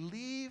he may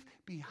leave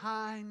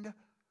behind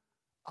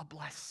a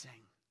blessing.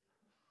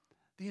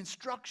 The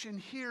instruction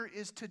here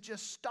is to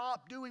just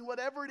stop doing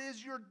whatever it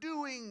is you're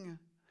doing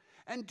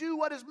and do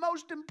what is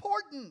most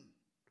important.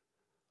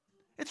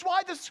 It's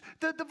why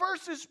the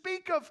verses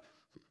speak of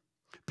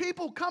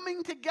people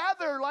coming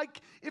together.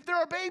 Like if there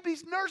are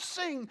babies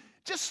nursing,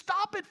 just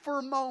stop it for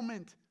a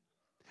moment.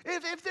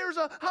 If there's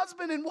a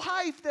husband and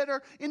wife that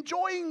are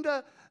enjoying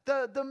the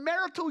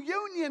marital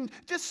union,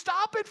 just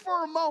stop it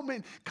for a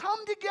moment.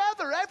 Come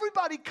together.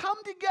 Everybody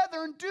come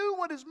together and do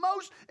what is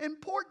most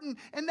important,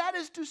 and that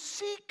is to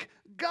seek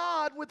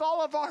God with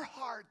all of our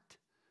heart,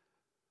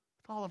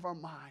 with all of our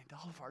mind,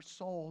 all of our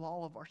soul,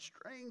 all of our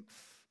strength.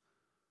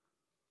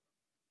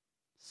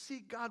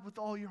 Seek God with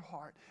all your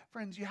heart.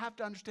 Friends, you have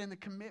to understand the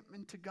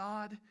commitment to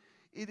God.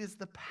 It is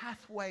the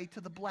pathway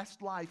to the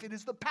blessed life. It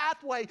is the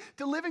pathway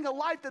to living a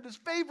life that is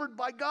favored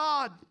by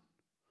God.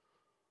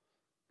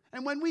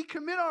 And when we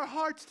commit our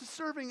hearts to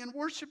serving and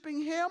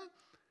worshiping Him,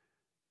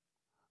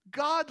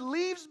 God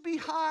leaves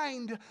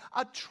behind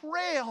a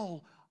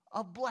trail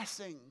of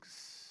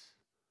blessings.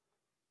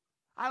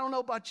 I don't know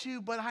about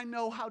you, but I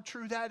know how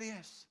true that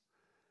is.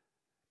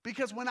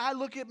 Because when I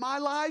look at my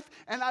life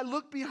and I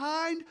look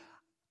behind,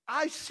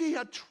 I see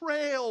a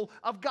trail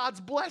of God's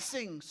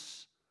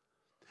blessings.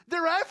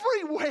 They're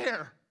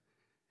everywhere.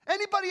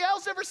 Anybody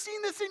else ever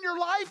seen this in your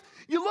life?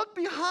 You look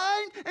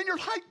behind and you're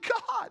like,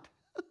 God,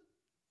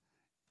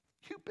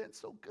 you've been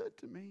so good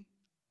to me.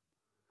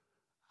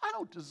 I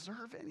don't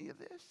deserve any of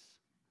this.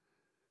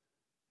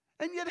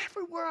 And yet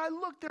everywhere I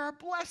look, there are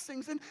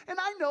blessings. And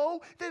I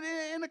know that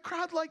in a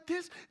crowd like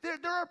this, there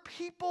are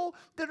people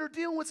that are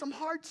dealing with some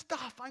hard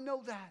stuff. I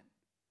know that.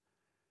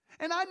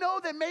 And I know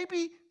that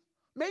maybe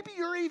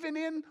you're even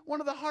in one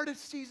of the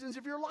hardest seasons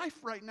of your life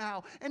right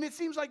now. And it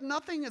seems like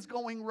nothing is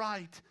going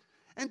right.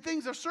 And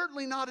things are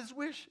certainly not as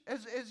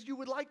you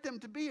would like them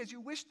to be, as you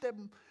wish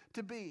them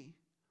to be.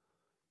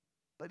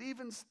 But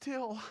even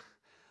still,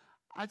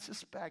 I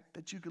suspect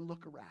that you can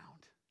look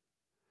around,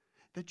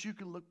 that you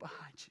can look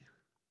behind you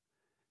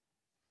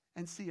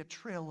and see a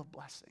trail of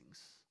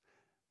blessings,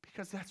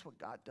 because that's what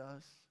God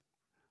does.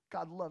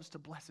 God loves to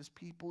bless His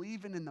people,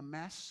 even in the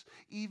mess,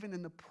 even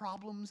in the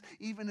problems,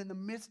 even in the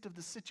midst of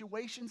the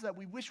situations that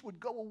we wish would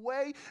go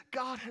away.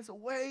 God has a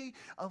way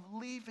of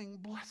leaving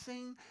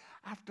blessing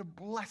after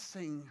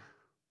blessing.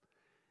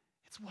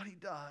 It's what He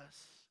does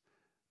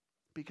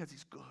because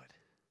He's good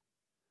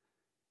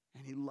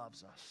and He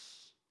loves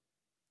us.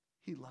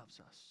 He loves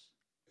us.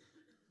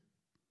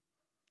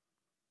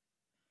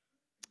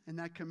 And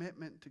that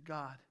commitment to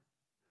God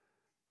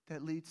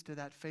that leads to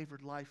that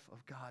favored life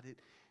of God,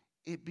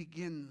 it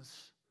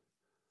begins,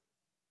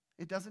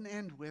 it doesn't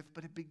end with,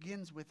 but it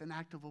begins with an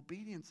act of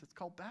obedience. It's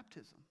called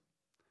baptism.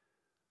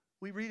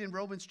 We read in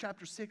Romans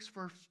chapter 6,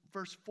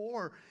 verse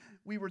 4,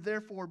 we were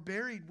therefore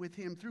buried with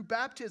Him through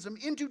baptism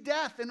into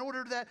death, in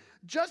order that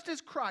just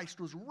as Christ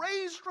was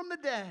raised from the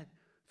dead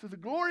through the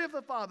glory of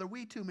the Father,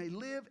 we too may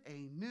live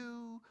a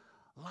new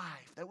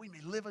life, that we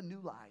may live a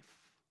new life.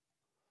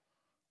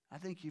 I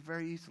think you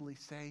very easily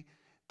say,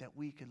 that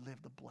we could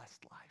live the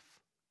blessed life.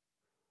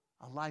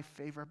 A life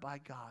favored by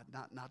God.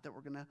 Not that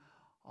we're going to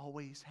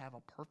always have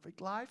a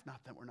perfect life,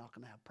 not that we're not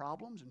going to have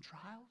problems and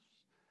trials,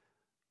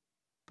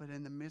 but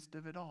in the midst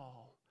of it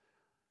all,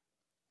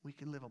 we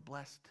can live a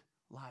blessed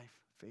life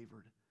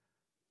favored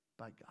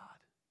by God.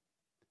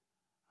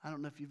 I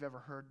don't know if you've ever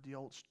heard the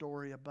old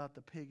story about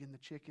the pig and the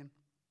chicken.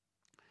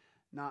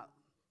 Not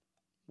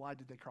why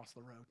did they cross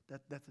the road?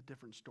 That's a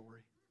different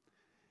story.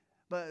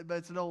 But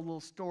it's an old little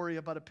story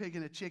about a pig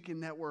and a chicken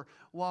that were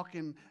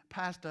walking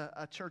past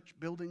a church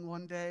building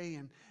one day.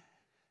 And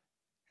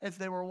as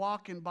they were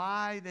walking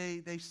by,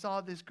 they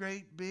saw this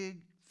great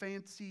big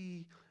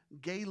fancy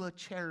gala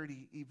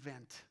charity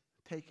event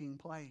taking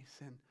place.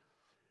 And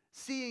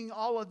seeing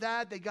all of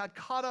that, they got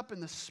caught up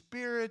in the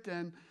spirit,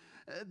 and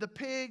the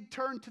pig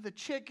turned to the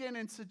chicken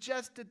and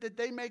suggested that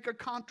they make a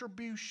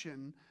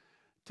contribution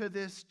to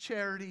this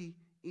charity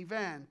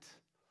event.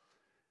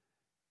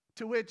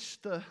 To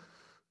which the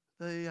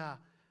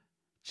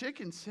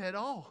chicken said,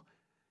 "Oh,"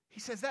 he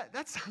says,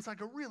 that sounds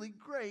like a really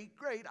great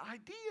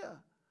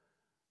idea.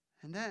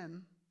 And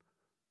then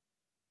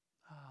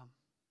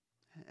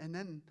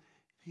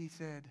he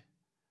said,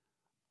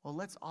 "Well,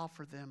 let's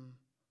offer them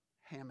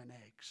ham and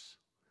eggs."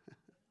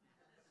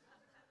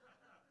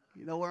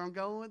 You know where I'm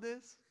going with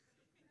this?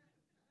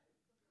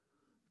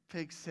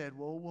 Pig said,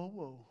 "Whoa, whoa,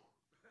 whoa.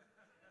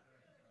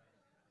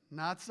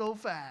 Not so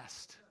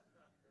fast."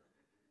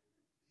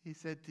 He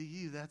said, "To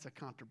you, that's a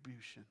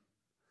contribution.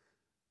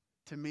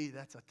 To me,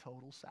 that's a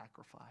total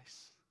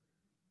sacrifice."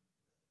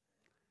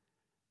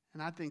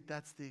 And I think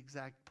that's the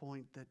exact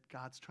point that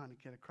God's trying to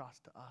get across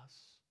to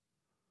us.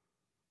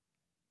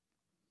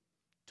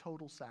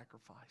 Total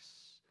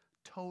sacrifice.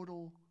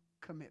 Total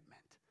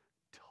commitment.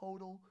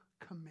 Total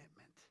commitment.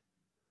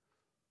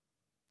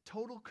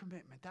 Total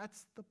commitment.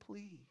 That's the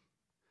plea.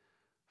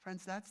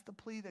 Friends, that's the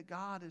plea that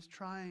God is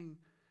trying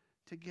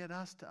to get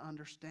us to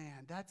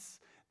understand. That's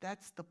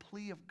the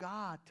plea of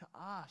God to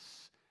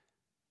us,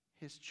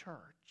 His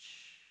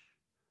church.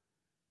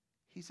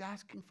 He's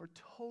asking for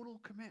total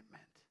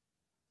commitment.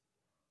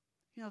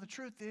 You know, the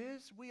truth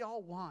is, we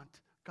all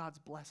want God's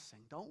blessing,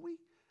 don't we?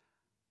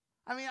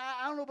 I mean,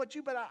 I don't know about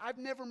you, but I've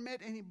never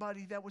met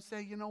anybody that would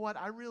say, "You know what,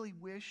 I really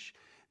wish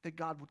that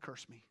God would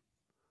curse me.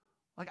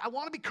 Like, I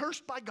want to be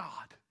cursed by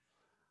God."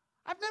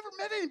 I've never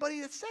met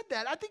anybody that said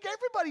that. I think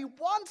everybody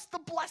wants the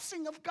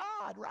blessing of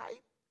God,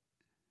 right?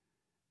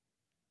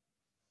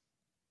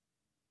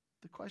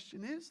 The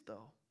question is,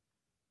 though,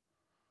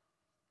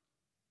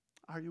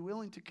 are you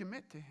willing to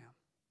commit to Him?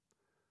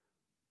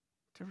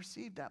 To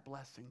receive that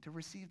blessing, to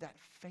receive that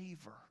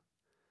favor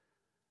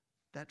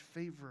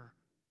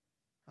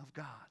of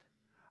God?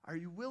 Are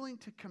you willing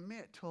to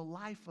commit to a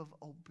life of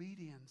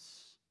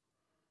obedience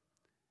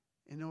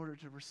in order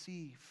to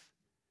receive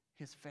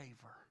His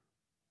favor?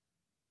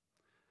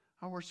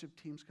 Our worship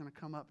team's going to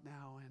come up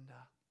now and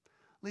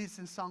lead us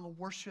in song of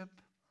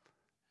worship.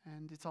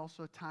 And it's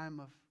also a time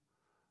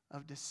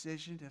of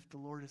decision if the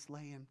Lord is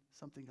laying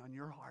something on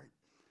your heart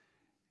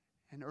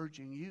and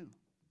urging you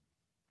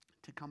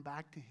to come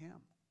back to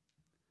Him.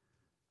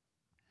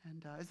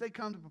 And as they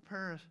come to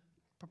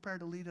prepare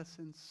to lead us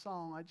in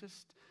song, I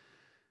just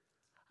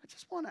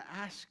want to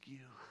ask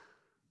you,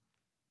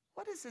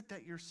 what is it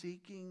that you're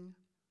seeking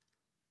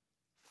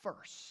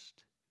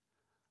first?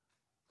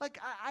 Like,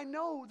 I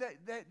know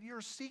that you're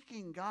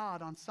seeking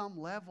God on some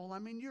level. I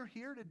mean, you're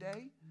here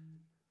today,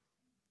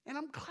 and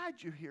I'm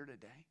glad you're here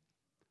today.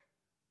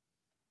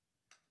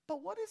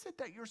 But what is it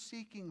that you're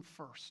seeking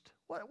first?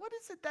 What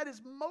is it that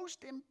is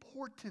most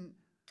important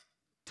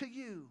to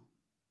you?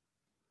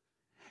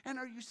 And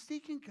are you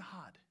seeking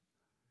God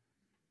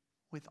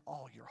with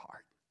all your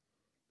heart?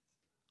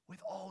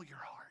 With all your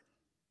heart.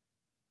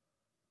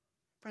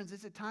 Friends,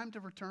 is it time to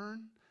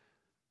return?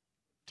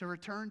 To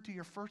return to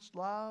your first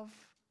love?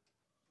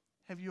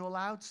 Have you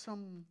allowed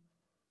some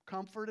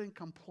comfort and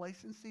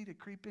complacency to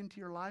creep into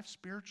your life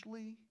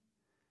spiritually?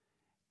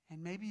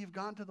 And maybe you've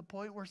gotten to the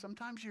point where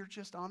sometimes you're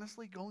just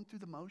honestly going through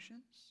the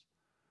motions.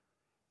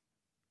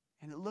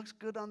 And it looks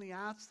good on the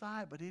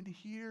outside, but in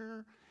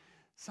here,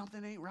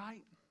 something ain't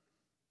right.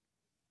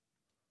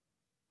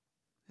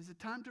 Is it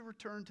time to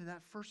return to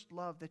that first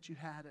love that you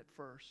had at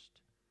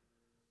first?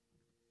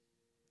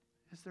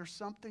 Is there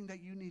something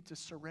that you need to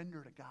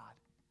surrender to God?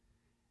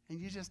 And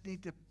you just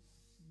need to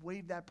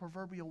wave that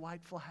proverbial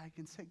white flag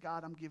and say,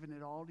 "God, I'm giving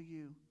it all to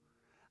you.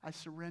 I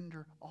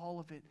surrender all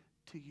of it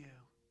to you."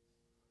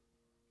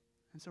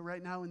 And so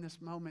right now in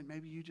this moment,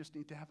 maybe you just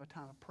need to have a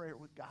time of prayer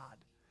with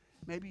God.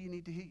 Maybe you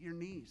need to hit your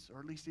knees, or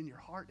at least in your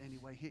heart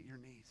anyway, hit your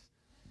knees.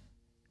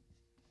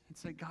 And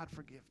say, "God,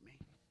 forgive me.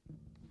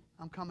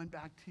 I'm coming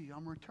back to you.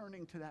 I'm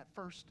returning to that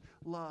first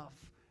love,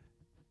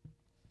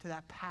 to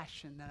that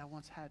passion that I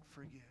once had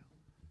for you."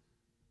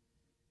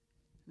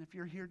 And if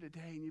you're here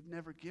today and you've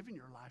never given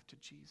your life to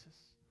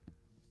Jesus,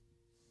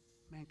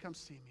 man, come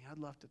see me. I'd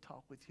love to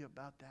talk with you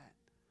about that.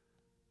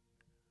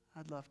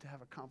 I'd love to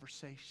have a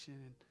conversation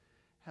and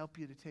help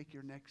you to take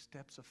your next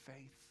steps of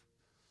faith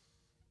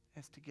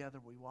as together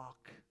we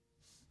walk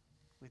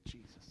with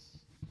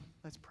Jesus.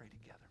 Let's pray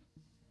together.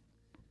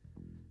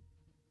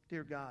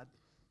 Dear God,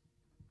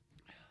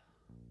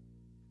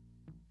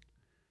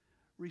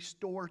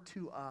 restore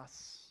to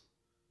us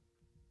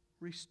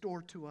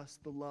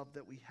the love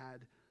that we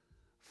had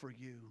for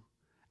you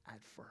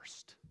at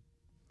first.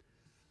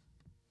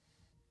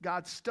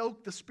 God,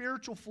 stoke the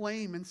spiritual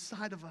flame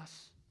inside of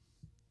us.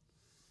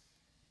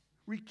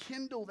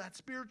 Rekindle that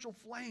spiritual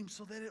flame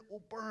so that it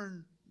will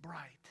burn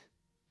bright.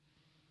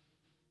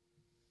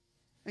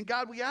 And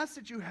God, we ask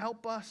that you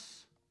help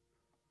us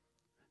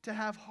to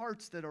have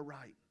hearts that are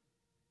right.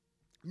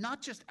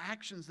 Not just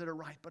actions that are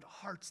right, but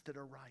hearts that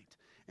are right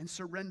and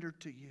surrendered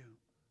to you.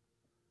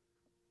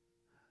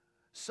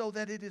 So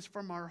that it is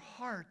from our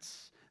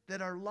hearts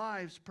that our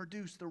lives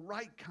produce the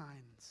right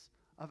kinds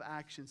of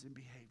actions and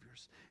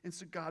behaviors. And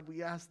so, God,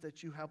 we ask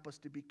that you help us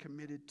to be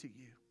committed to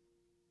you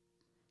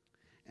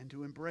and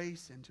to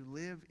embrace and to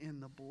live in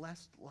the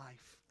blessed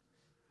life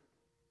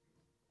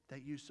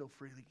that you so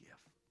freely give.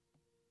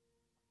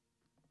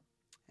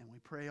 And we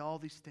pray all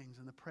these things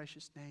in the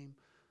precious name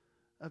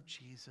of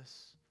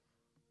Jesus.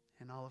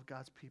 And all of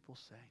God's people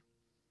say,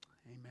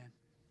 amen.